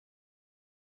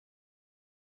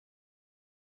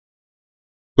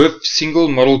With single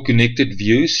model connected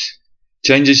views,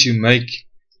 changes you make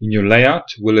in your layout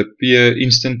will appear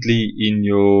instantly in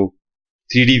your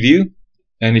 3D view,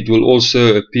 and it will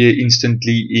also appear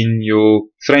instantly in your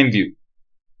frame view,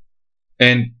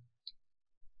 and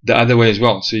the other way as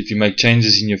well. So if you make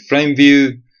changes in your frame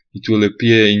view, it will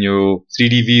appear in your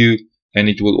 3D view, and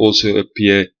it will also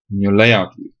appear in your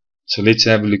layout view. So let's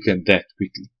have a look at that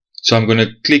quickly. So I'm going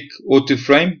to click auto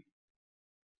frame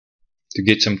to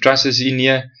get some trusses in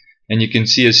here, and you can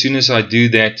see as soon as I do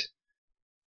that,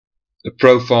 a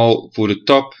profile for the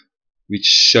top, which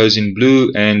shows in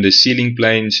blue, and the ceiling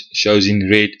planes shows in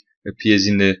red, appears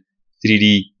in the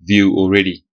 3D view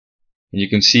already. And you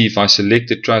can see if I select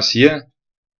the truss here,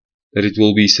 that it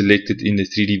will be selected in the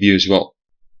 3D view as well.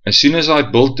 As soon as I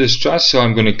build this truss, so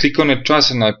I'm going to click on a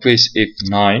truss and I press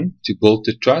F9 to build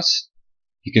the truss,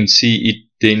 you can see it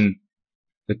then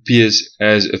appears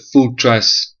as a full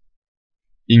truss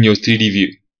in your 3D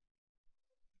view.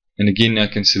 And again, I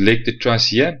can select the truss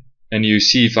here, and you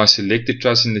see if I select the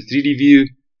truss in the 3D view,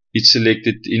 it's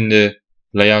selected in the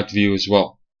layout view as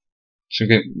well. So you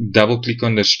can double click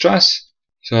on this truss.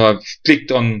 So I've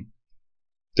clicked on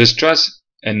this truss,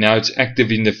 and now it's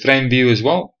active in the frame view as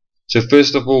well. So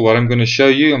first of all, what I'm going to show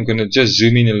you, I'm going to just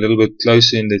zoom in a little bit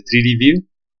closer in the 3D view,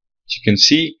 as you can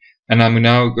see, and I'm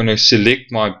now going to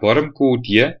select my bottom chord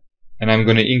here, and I'm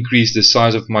going to increase the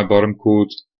size of my bottom chord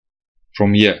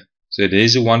from here. So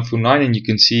there's a 149, and you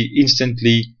can see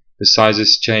instantly the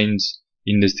sizes change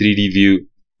in the 3D view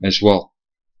as well.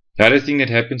 The other thing that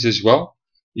happens as well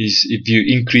is if you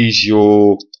increase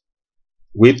your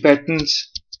web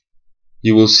patterns,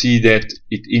 you will see that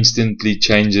it instantly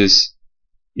changes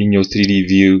in your 3D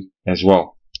view as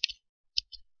well.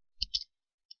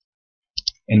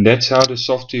 And that's how the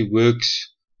software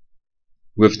works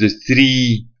with the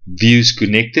 3 views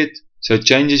connected. So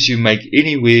changes you make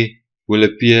anywhere will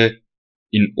appear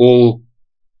in all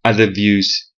other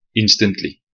views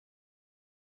instantly.